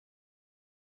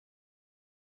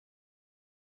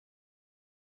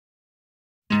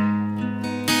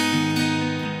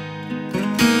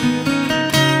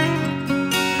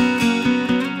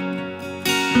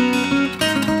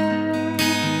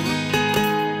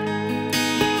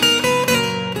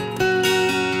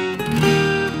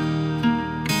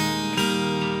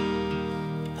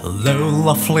Hello,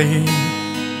 lovely,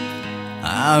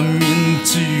 I'm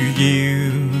into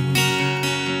you.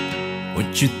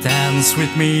 Would you dance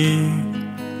with me?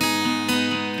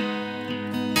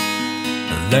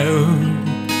 Hello,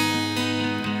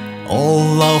 oh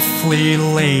lovely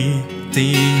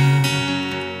lady,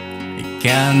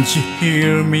 can't you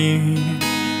hear me?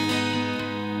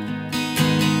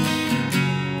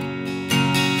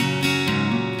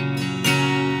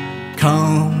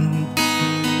 Come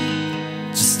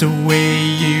just the way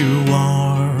you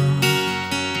are,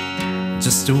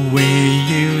 just the way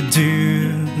you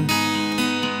do.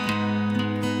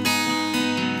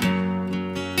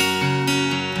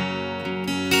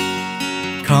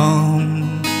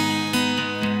 Come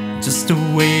just the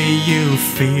way you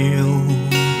feel,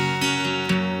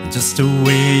 just the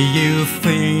way you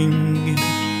think.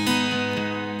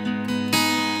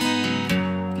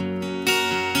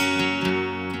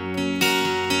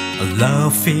 I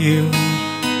love you,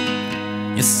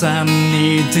 yes I'm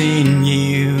needing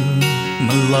you.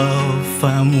 My love,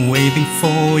 I'm waiting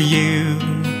for you.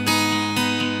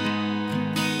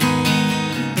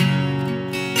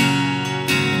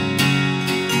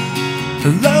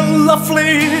 Hello,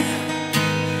 lovely,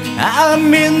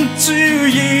 I'm into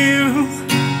you.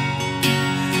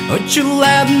 Would you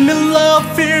let me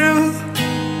love you?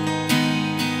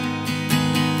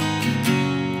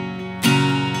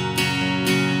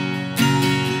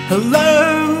 Hello,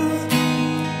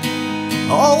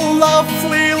 oh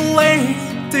lovely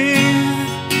lady,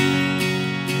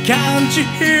 can't you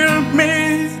hear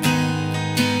me?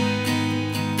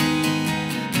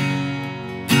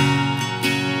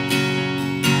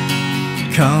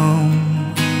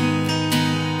 Come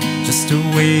just the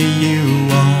way you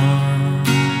are,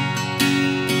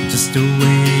 just the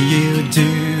way you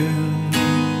do.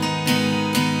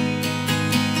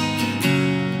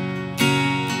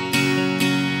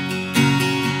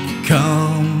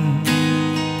 Come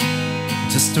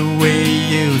just the way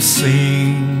you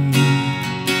sing,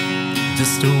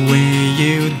 just the way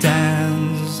you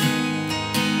dance.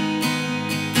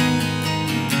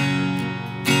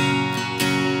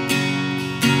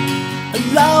 I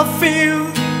love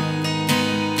you,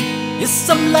 yes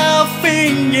I'm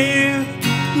loving you.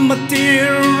 My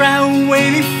dear, I'm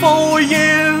waiting for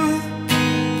you.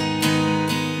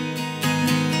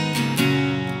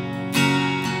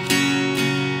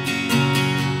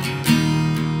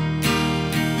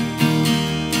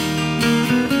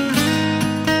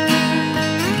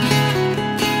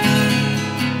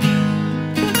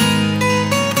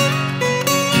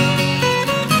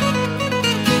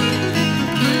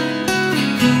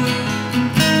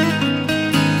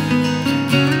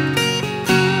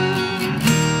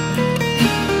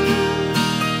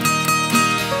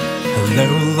 Hello,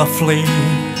 lovely,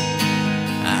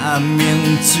 I'm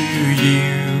into you.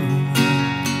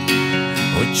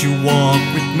 Would you walk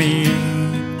with me?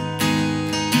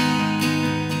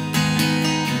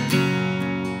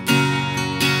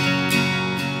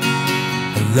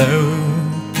 Hello,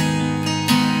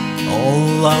 oh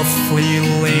lovely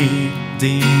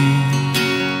lady,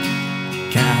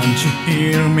 can't you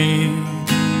hear me?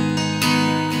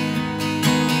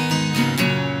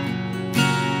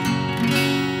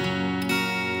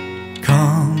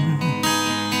 Come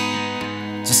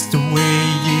just the way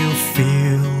you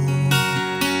feel,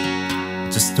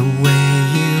 just the way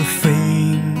you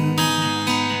think.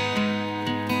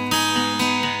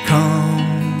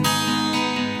 Come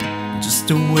just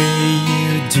the way you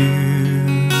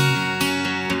do,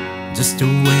 just the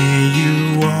way you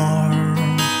are.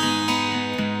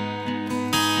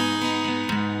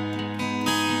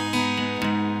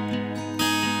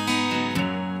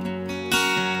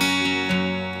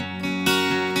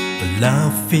 I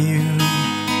love you,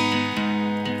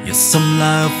 yes I'm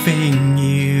loving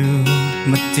you.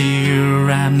 My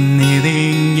dear, I'm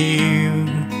needing you.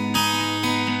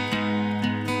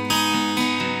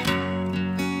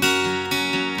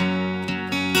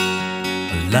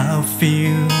 I love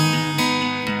you,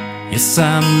 yes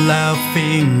I'm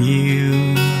loving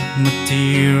you. My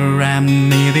dear, I'm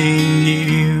needing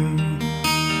you.